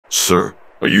Sir,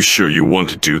 are you sure you want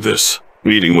to do this?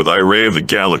 Meeting with Airi of the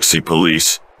Galaxy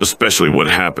Police, especially what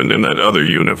happened in that other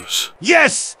universe.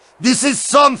 Yes! This is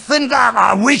something that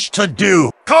I wish to do.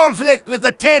 Conflict with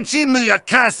the Tenchi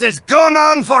cast has gone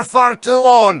on for far too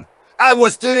long. I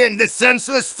was to end this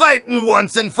senseless fighting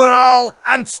once and for all,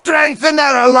 and strengthen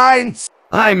our alliance.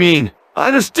 I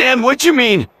understand what you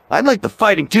mean. I'd like the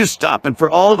fighting to stop and for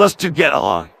all of us to get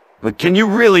along. But can you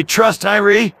really trust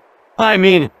Airi?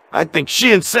 I think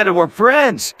she and Seta were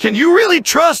friends. Can you really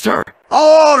trust her?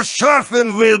 All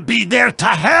Sharfen will be there to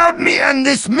help me in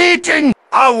this meeting.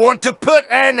 I want to put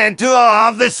an end to all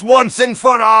of this once and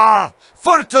for all.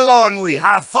 For too long we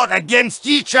have fought against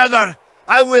each other.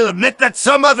 I will admit that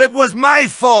some of it was my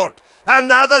fault,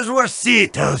 and others were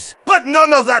Seto's. But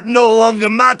none of that no longer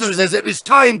matters, as it is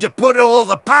time to put all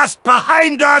the past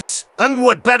behind us. And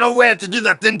what better way to do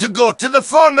that than to go to the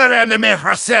former enemy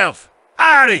herself,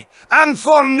 Airi, and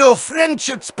form no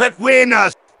friendships between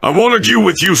us. I won't argue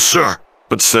with you, sir,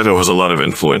 but Seto has a lot of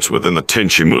influence within the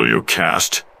Tenchi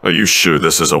cast. Are you sure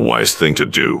this is a wise thing to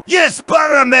do? Yes,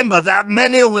 but remember that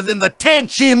many within the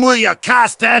Tenchi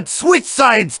cast had switched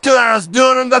sides to us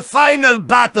during the final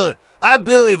battle. I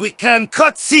believe we can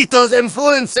cut Seto's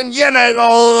influence and unite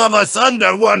all of us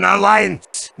under one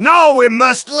alliance. Now we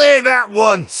must leave at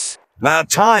once. About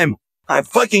time. I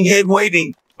fucking hate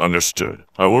waiting. Understood.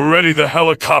 I will ready the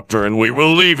helicopter and we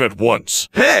will leave at once.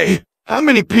 Hey! How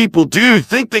many people do you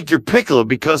think you're Piccolo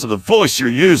because of the voice you're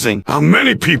using? How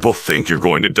many people think you're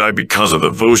going to die because of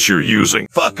the voice you're using?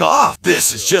 Fuck off!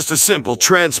 This is just a simple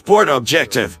transport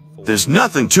objective. There's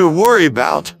nothing to worry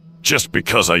about. Just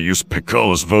because I use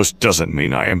Piccolo's voice doesn't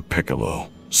mean I am Piccolo.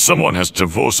 Someone has to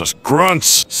voice us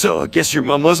grunts. So I guess your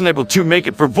mom wasn't able to make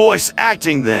it for voice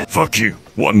acting then. Fuck you.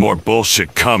 One more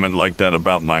bullshit comment like that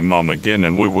about my mom again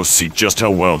and we will see just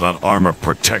how well that armor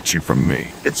protects you from me.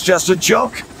 It's just a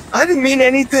joke. I didn't mean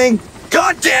anything.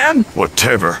 Goddamn!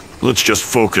 Whatever. Let's just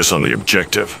focus on the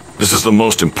objective. This is the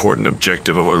most important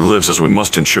objective of our lives as we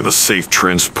must ensure the safe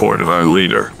transport of our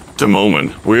leader.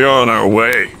 Demoman, we are on our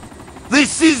way.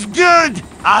 This is good!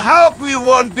 I hope we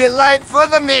won't be late for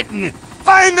the meeting.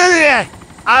 Finally!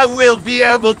 I will be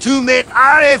able to meet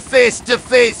Airi face to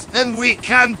face and we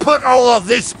can put all of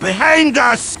this behind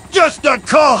us. Just to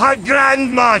call her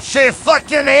grandma, she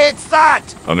fucking hates that!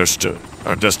 Understood.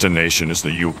 Our destination is the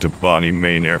Uberduck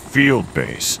main airfield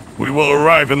base. We will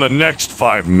arrive in the next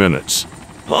 5 minutes.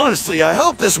 Honestly, I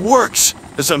hope this works,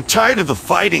 as I'm tired of the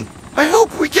fighting. I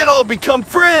hope we can all become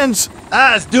friends.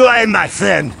 As do I, my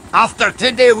friend. After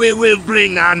today we will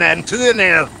bring an end to the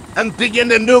nail and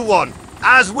begin a new one,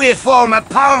 as we form a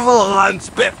powerful alliance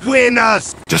between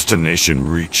us. Destination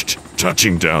reached.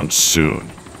 Touching down soon.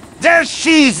 There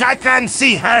she is, I can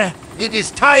see her. It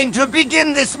is time to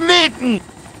begin this meeting.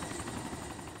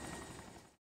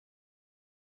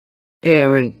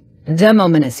 Airi,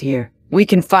 Demoman is here. We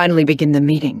can finally begin the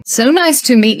meeting. So nice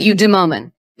to meet you,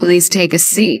 Demoman. Please take a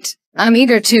seat. I'm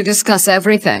eager to discuss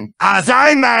everything.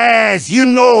 As you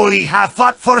know, we have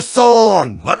fought for so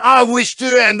long, but I wish to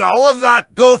end all of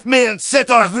that. Both me and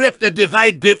Seto have ripped a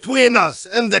divide between us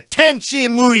and the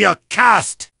Tenchi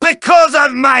cast. Because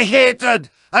of my hatred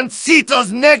and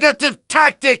Seto's negative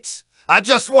tactics, I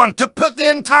just want to put the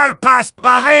entire past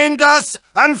behind us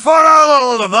and for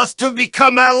all of us to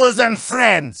become allies and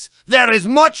friends. There is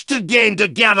much to gain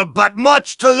together, but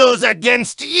much to lose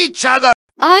against each other.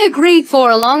 I agree. For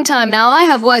a long time now I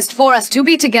have wished for us to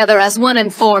be together as one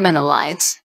and form an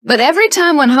alliance. But every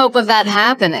time when hope of that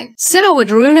happening, Seto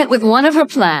would ruin it with one of her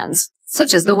plans,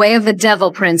 such as the way of the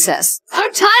Devil Princess.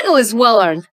 Her title is well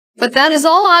earned, but that is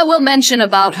all I will mention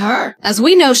about her, as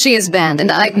we know she is banned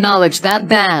and I acknowledge that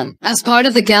ban. As part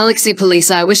of the Galaxy Police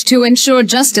I wish to ensure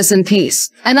justice and peace,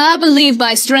 and I believe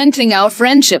by strengthening our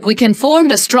friendship we can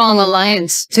form a strong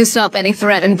alliance to stop any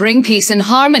threat and bring peace and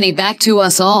harmony back to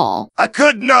us all. I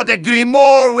could not agree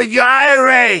more with you,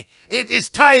 Airi. It is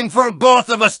time for both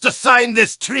of us to sign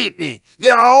this treaty.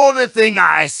 The only thing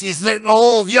I see is that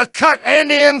all of you cut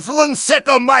any influence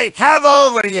Seto might have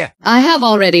over you. I have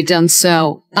already done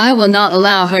so. I will not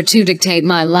allow her to dictate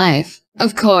my life.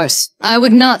 Of course, I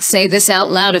would not say this out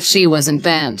loud if she wasn't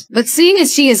banned. But seeing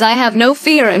as she is, I have no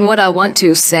fear in what I want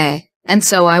to say. And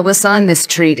so I will sign this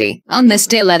treaty. On this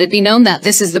day let it be known that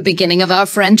this is the beginning of our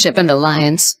friendship and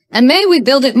alliance. And may we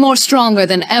build it more stronger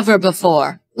than ever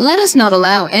before. Let us not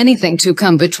allow anything to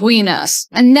come between us,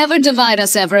 and never divide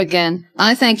us ever again.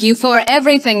 I thank you for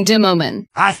everything, Demoman.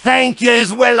 I thank you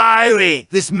as well, Airi.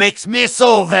 This makes me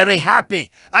so very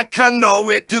happy. I cannot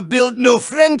wait to build new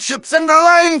friendships and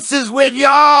alliances with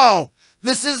y'all.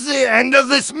 This is the end of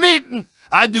this meeting.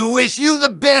 I do wish you the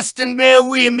best and may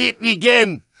we meet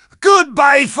again.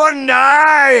 Goodbye for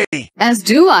now! As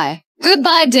do I.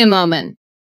 Goodbye, Demoman.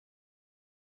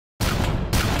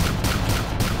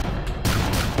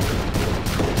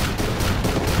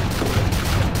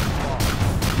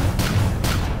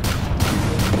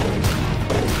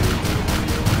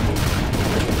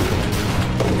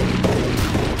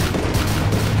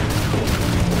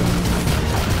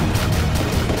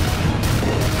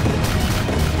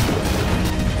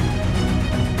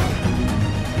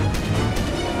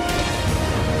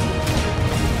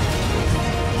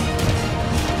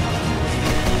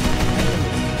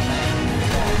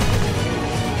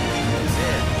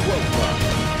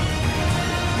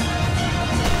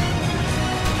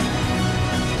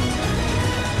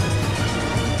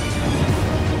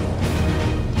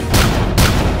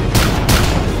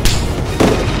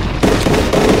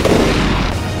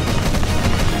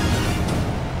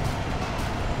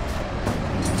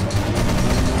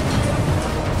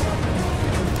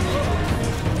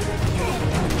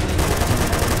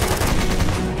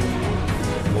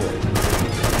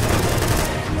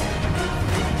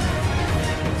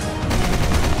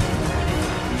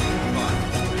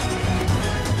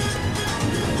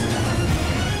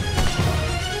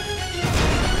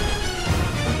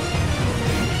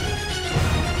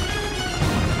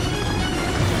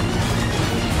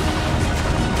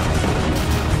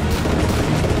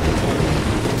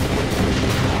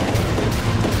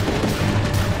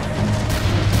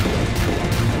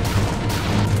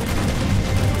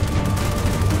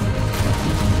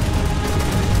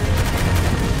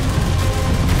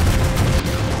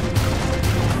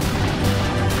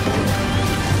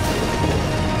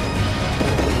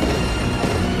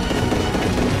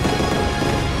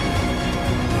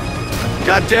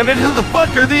 God damn it, who the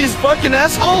fuck are these fucking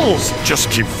assholes? Just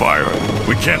keep firing.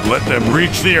 We can't let them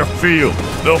reach the airfield.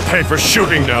 They'll pay for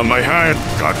shooting down my hand.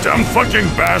 Goddamn fucking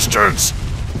bastards!